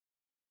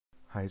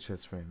Hi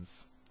chess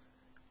friends.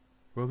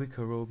 Roby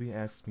Karobi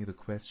asked me the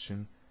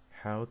question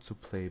how to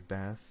play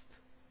best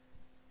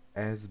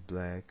as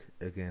black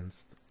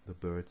against the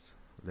birds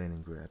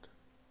Leningrad.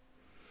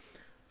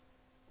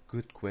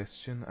 Good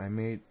question. I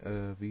made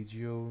a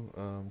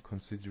video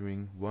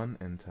considering one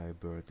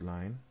anti-bird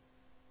line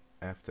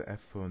after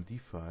f4 and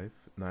d5,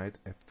 knight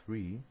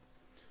f3,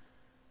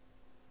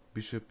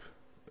 bishop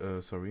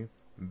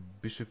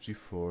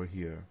g4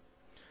 here,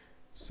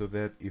 so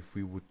that if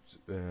we would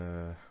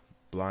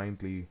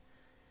blindly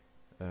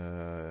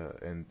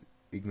and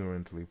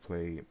ignorantly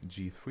play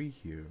g3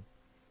 here,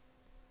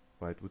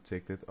 white would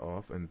take that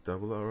off and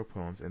double our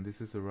pawns, and this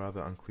is a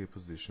rather unclear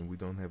position. We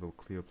don't have a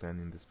clear plan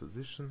in this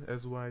position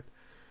as white,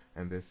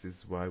 and this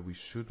is why we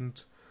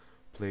shouldn't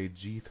play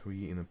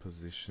g3 in a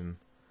position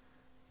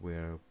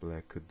where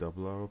black could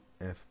double our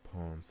f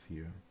pawns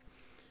here.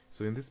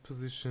 So in this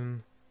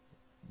position,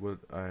 what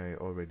I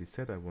already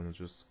said, I want to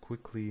just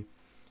quickly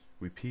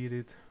repeat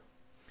it.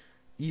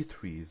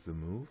 e3 is the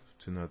move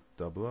to not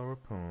double our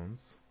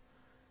pawns,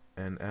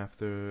 and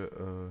after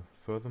a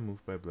further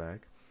move by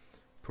black,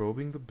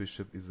 probing the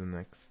bishop is the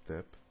next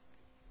step,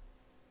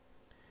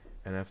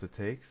 and after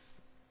takes,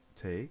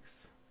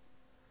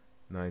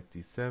 knight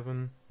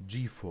d7,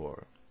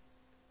 g4.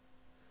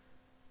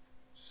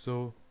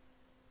 So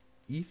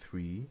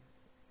e3,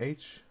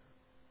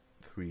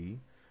 h3,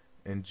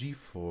 and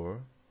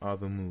g4 are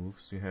the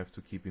moves you have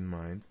to keep in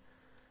mind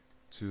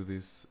to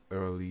this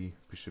early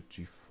bishop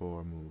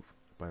g4 move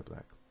by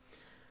black.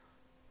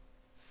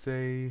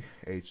 Say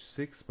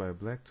h6 by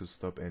black to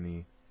stop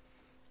any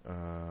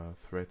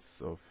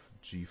threats of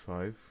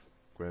g5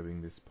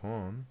 grabbing this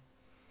pawn.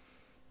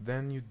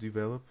 Then you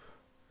develop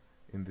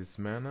in this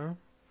manner.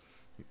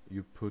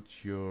 You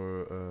put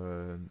your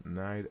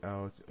knight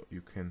out.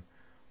 You can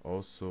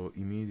also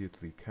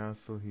immediately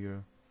castle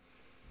here.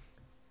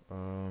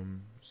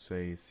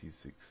 Say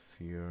c6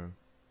 here,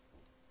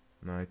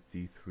 knight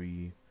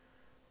d3.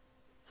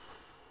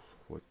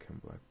 What can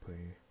black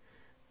play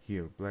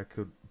here? Black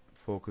could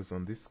focus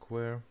on this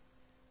square.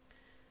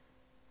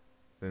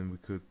 Then we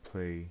could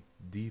play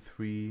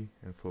d3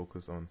 and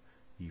focus on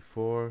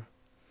e4,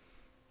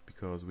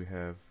 because we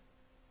have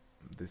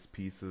these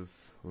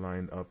pieces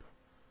lined up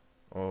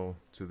all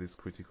to this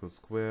critical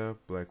square.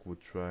 Black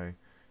would try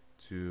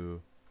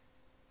to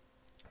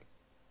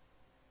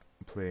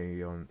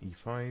play on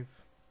e5.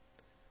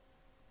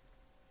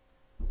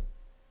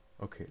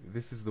 Okay,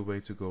 this is the way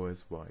to go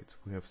as white.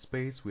 We have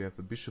space, we have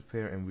the bishop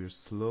pair, and we're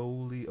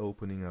slowly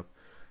opening up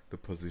the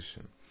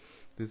position.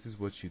 This is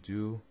what you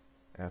do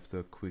after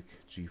a quick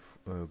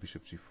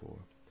bishop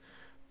g4.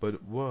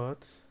 But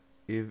what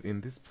if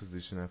in this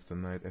position after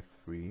knight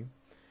f3,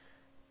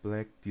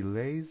 black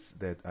delays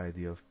that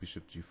idea of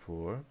bishop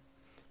g4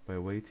 by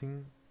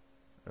waiting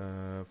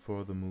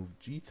for the move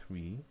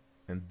g3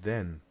 and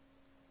then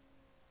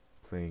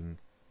playing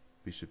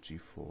bishop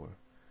g4,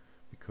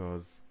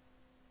 because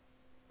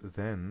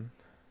then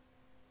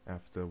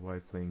after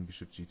white playing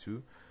bishop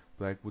g2,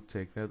 black would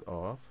take that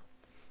off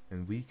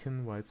and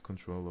weaken white's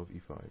control of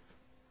e5,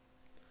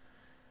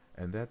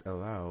 and that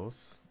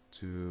allows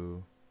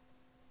to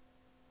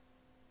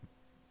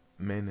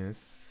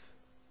menace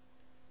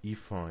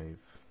e5.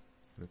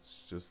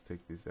 Let's just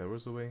take these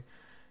arrows away.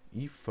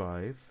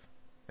 e5,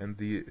 and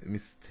the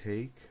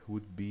mistake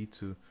would be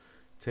to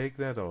take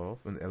that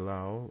off and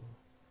allow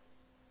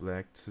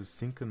black to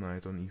sink a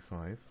knight on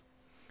e5,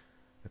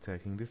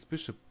 attacking this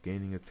bishop,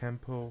 gaining a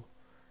tempo,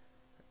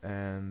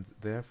 and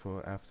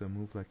therefore after a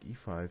move like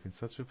e5 in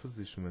such a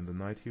position when the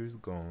knight here is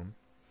gone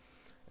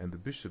and the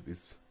bishop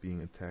is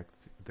being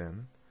attacked,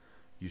 then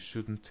you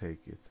shouldn't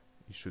take it.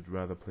 You should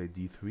rather play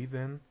d3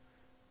 then,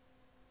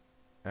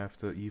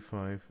 after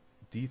e5,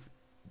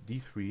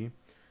 d3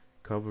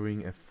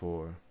 covering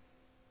f4,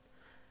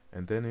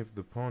 and then if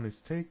the pawn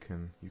is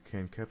taken, you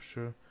can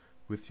capture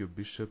with your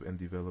bishop and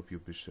develop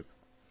your bishop.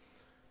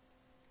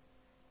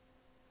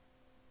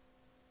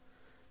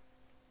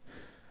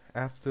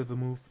 After the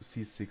move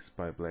c6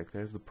 by black,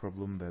 there's the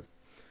problem that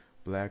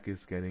black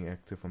is getting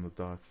active on the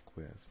dark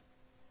squares.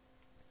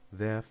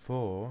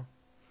 Therefore,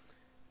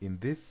 in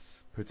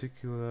this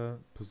particular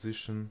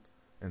position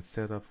and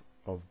setup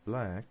of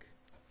black,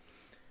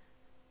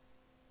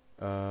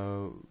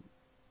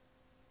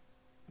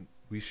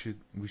 we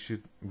should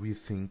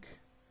rethink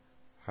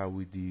how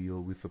we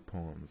deal with the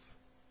pawns.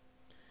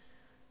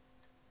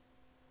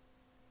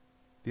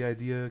 The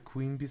idea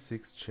queen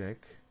b6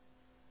 check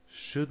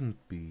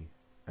shouldn't be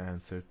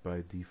answered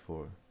by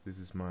d4. This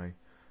is my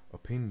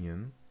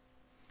opinion.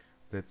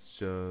 Let's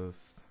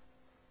just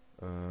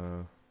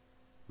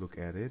look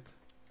at it.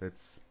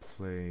 Let's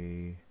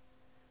play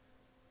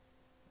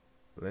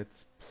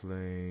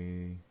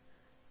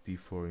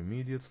d4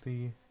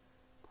 immediately,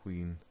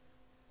 queen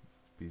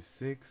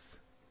b6,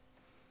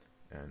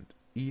 and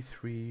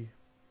e3,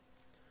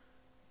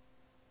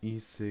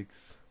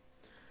 e6.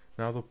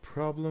 Now the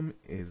problem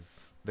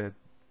is that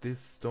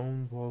this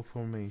stone wall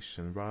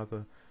formation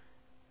rather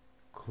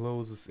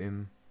closes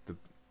in the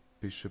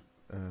bishop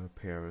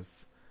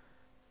pairs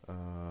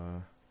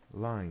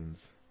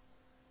lines,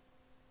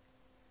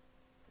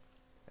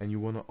 and you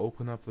want to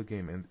open up the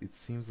game, and it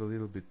seems a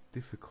little bit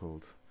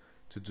difficult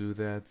to do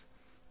that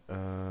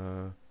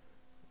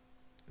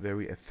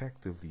very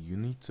effectively. You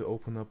need to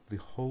open up the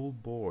whole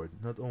board,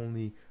 not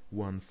only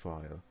one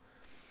file.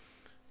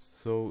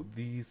 So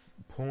these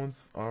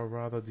pawns are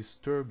rather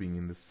disturbing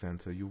in the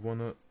center. You want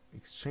to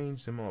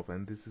exchange them off,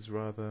 and this is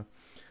rather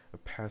a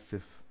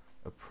passive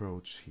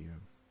approach here.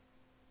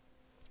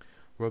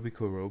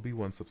 Robbie,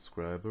 one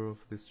subscriber of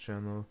this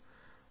channel,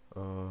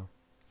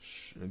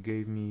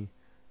 gave me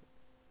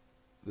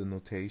the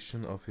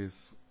notation of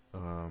his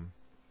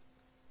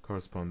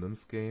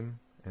correspondence game,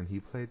 and he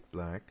played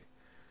black,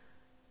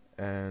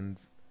 and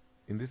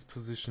in this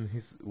position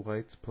his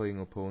white playing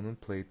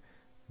opponent played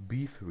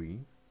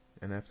b3,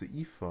 and after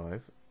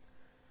e5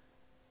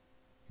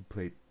 he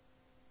played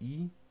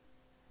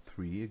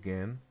e3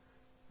 again,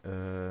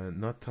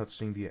 not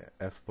touching the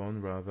f-pawn,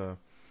 rather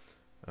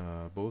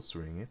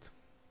bolstering it.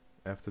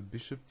 After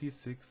bishop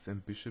d6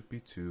 and bishop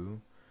b2,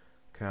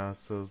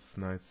 castles,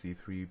 knight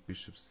c3,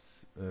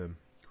 bishops,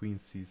 queen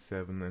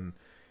c7 and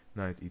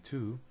knight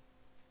e2,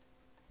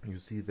 you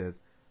see that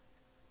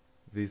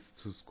these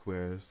two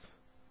squares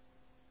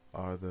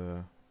are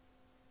the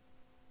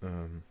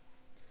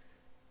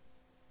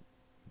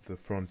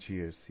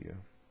frontiers here.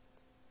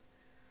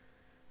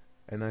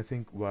 And I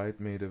think white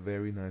made a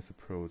very nice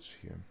approach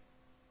here.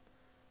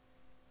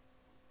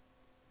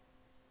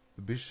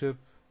 The bishop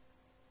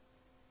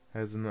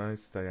has a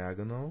nice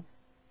diagonal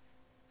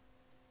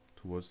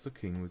towards the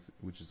king,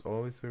 which is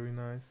always very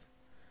nice,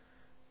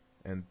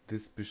 and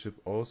this bishop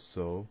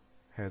also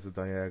has a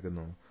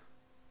diagonal.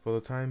 For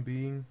the time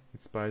being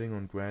it's biting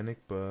on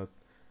granite, but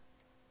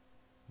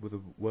with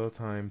a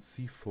well-timed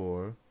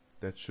c4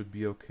 that should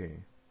be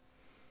okay.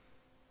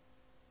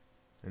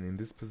 And in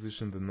this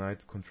position the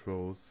knight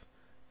controls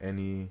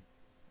any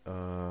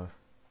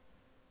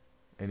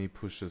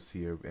pushes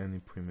here, any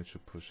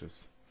premature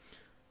pushes.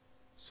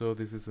 So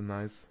this is a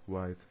nice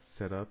white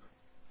setup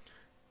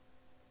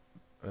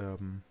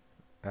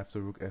after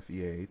rook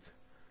fe8.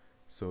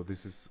 So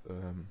this is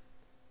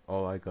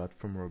all I got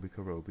from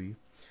Robbie.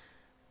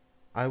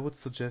 I would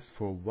suggest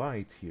for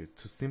white here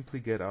to simply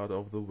get out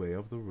of the way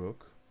of the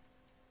rook,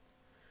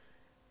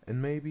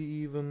 and maybe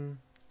even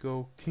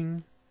go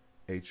king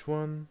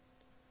h1,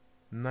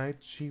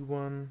 knight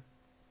g1,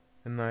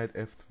 and knight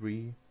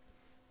f3,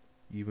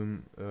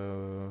 even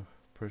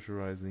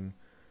pressurizing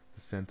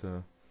the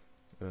center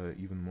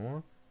even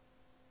more.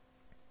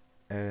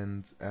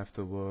 And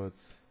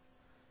afterwards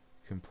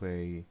you can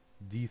play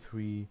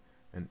d3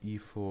 and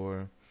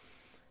e4,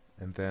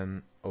 and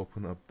then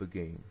open up the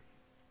game.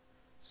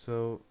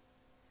 So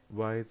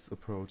white's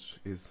approach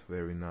is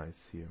very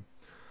nice here.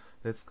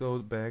 Let's go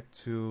back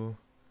to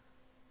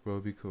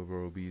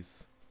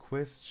Robbie's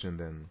question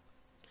then.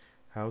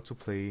 How to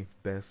play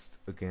best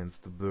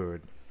against the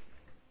bird.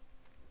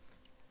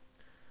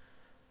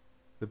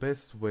 The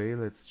best way,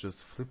 let's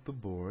just flip the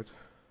board,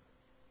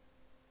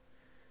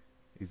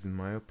 is in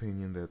my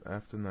opinion that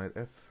after knight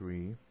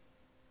f3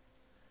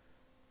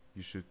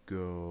 you should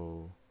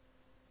go,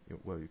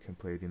 well, you can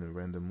play it in a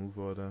random move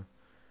order,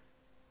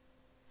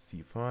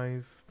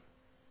 c5,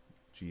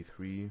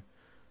 g3,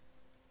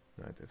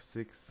 knight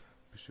f6,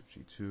 bishop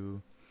g2.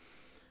 You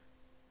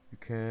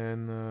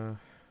can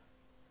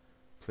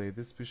play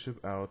this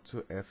bishop out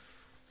to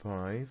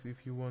f5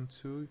 if you want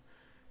to,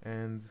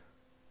 and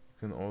you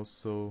can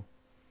also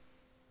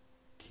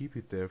keep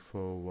it there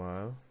for a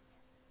while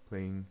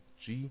playing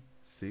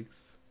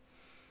g6.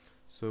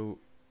 So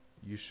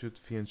you should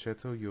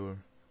fianchetto your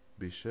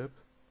bishop,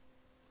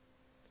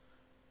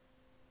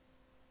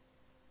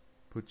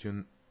 put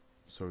your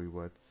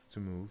whites to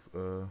move,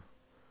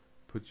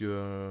 put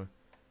your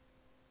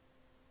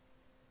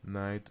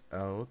knight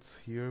out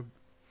here,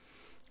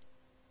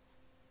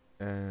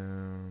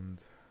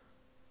 and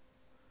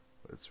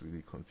it's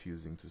really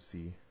confusing to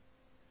see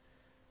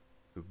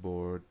the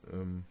board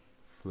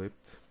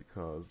flipped,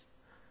 because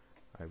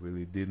I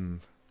really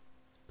didn't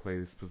play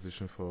this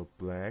position for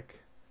black.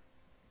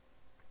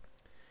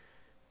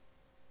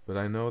 But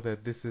I know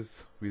that this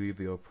is really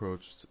the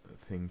approach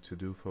thing to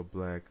do for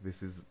black.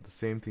 This is the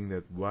same thing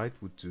that white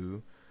would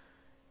do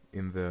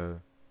in the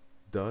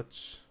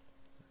Dutch,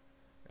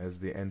 as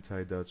the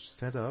anti-Dutch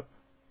setup.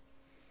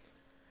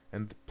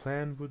 And the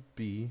plan would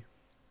be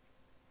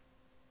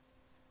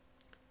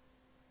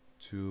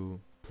to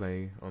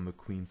play on the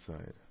queen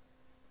side.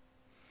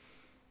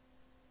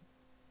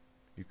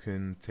 You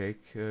can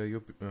take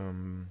your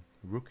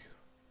rook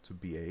to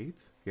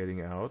b8,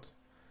 getting out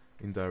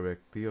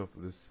indirectly of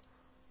this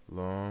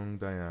long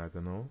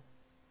diagonal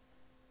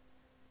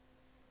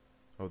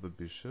of the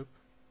bishop.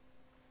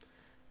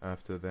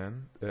 After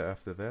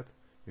that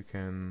you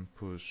can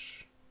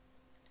push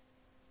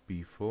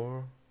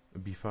b5,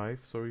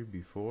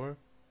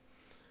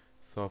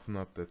 soften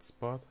up that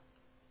spot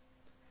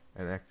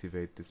and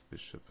activate this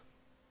bishop.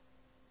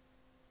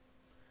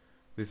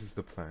 This is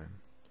the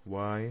plan.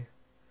 Why?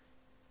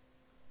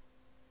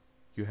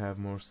 You have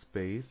more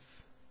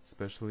space,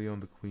 especially on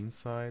the queen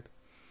side.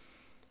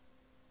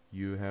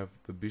 You have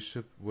the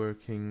bishop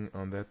working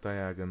on that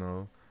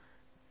diagonal,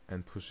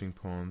 and pushing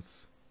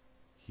pawns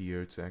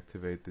here to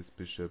activate this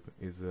bishop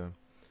is a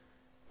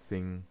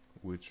thing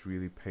which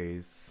really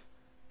pays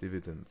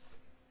dividends.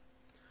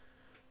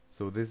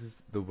 So this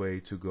is the way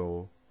to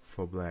go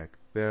for black.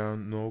 There are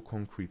no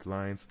concrete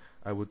lines.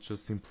 I would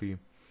just simply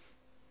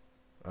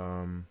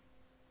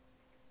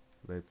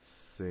let's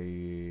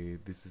say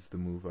this is the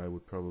move I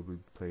would probably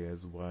play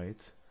as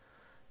white,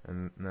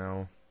 and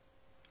now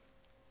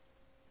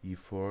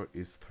e4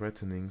 is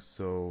threatening,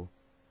 so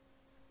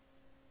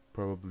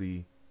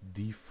probably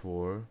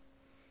d4,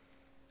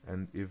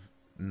 and if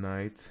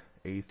knight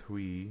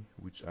a3,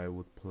 which I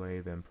would play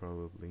then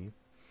probably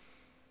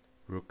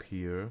rook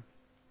here,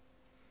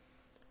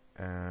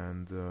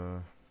 and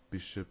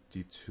bishop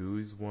d2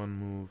 is one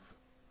move,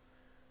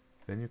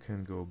 then you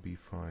can go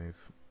b5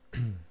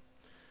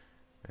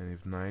 and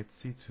if knight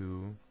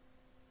c2,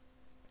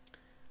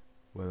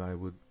 well, I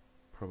would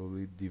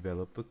probably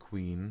develop the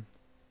queen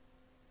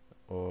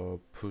or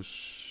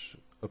push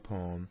a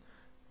pawn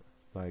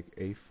like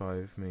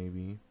a5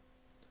 maybe,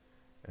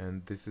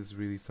 and this is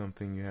really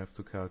something you have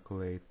to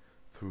calculate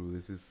through.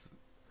 This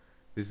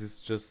is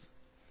just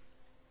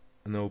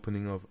an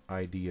opening of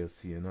ideas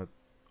here, not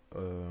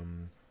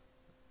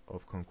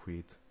of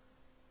concrete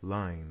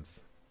lines.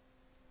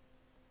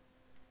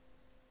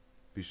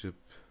 Bishop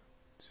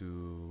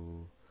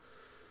to,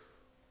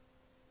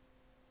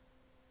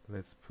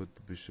 let's put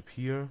the bishop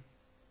here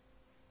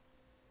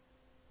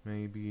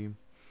maybe,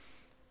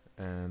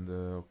 and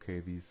okay,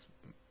 these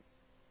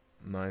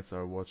knights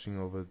are watching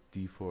over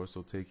d4,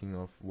 so taking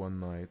off one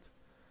knight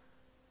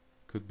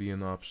could be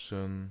an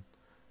option.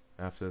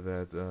 After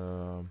that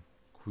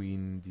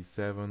queen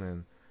d7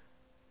 and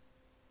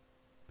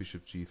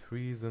bishop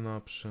g3 is an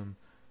option,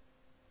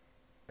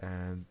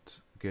 and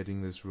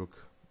getting this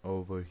rook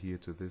over here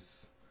to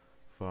this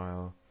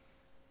file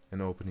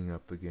and opening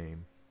up the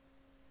game.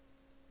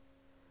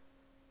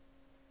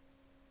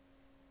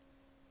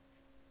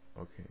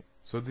 Okay,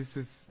 so this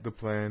is the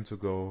plan to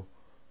go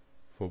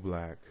for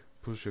black.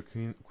 Push your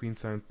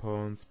queenside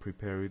pawns,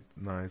 prepare it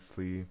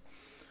nicely.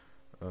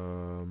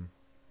 In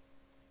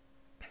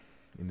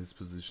this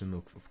position,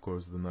 of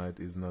course, the knight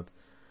is not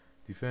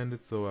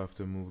defended, so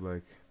after a move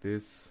like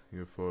this,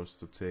 you're forced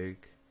to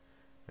take,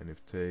 and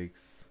if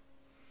takes,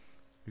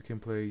 you can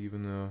play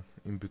even a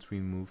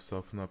in-between move,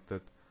 soften up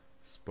that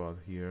spot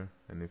here,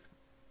 and if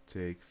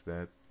takes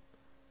that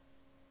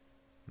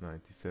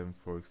 97,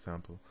 for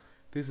example.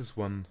 This is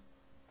one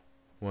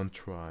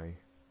try.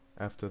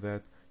 After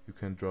that, you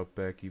can drop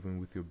back even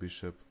with your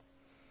bishop,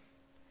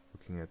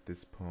 looking at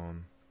this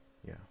pawn.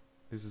 Yeah,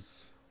 this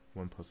is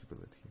one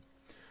possibility.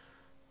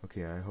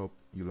 Okay, I hope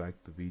you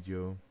liked the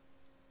video.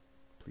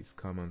 Please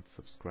comment,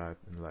 subscribe,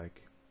 and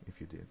like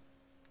if you did.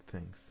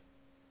 Thanks.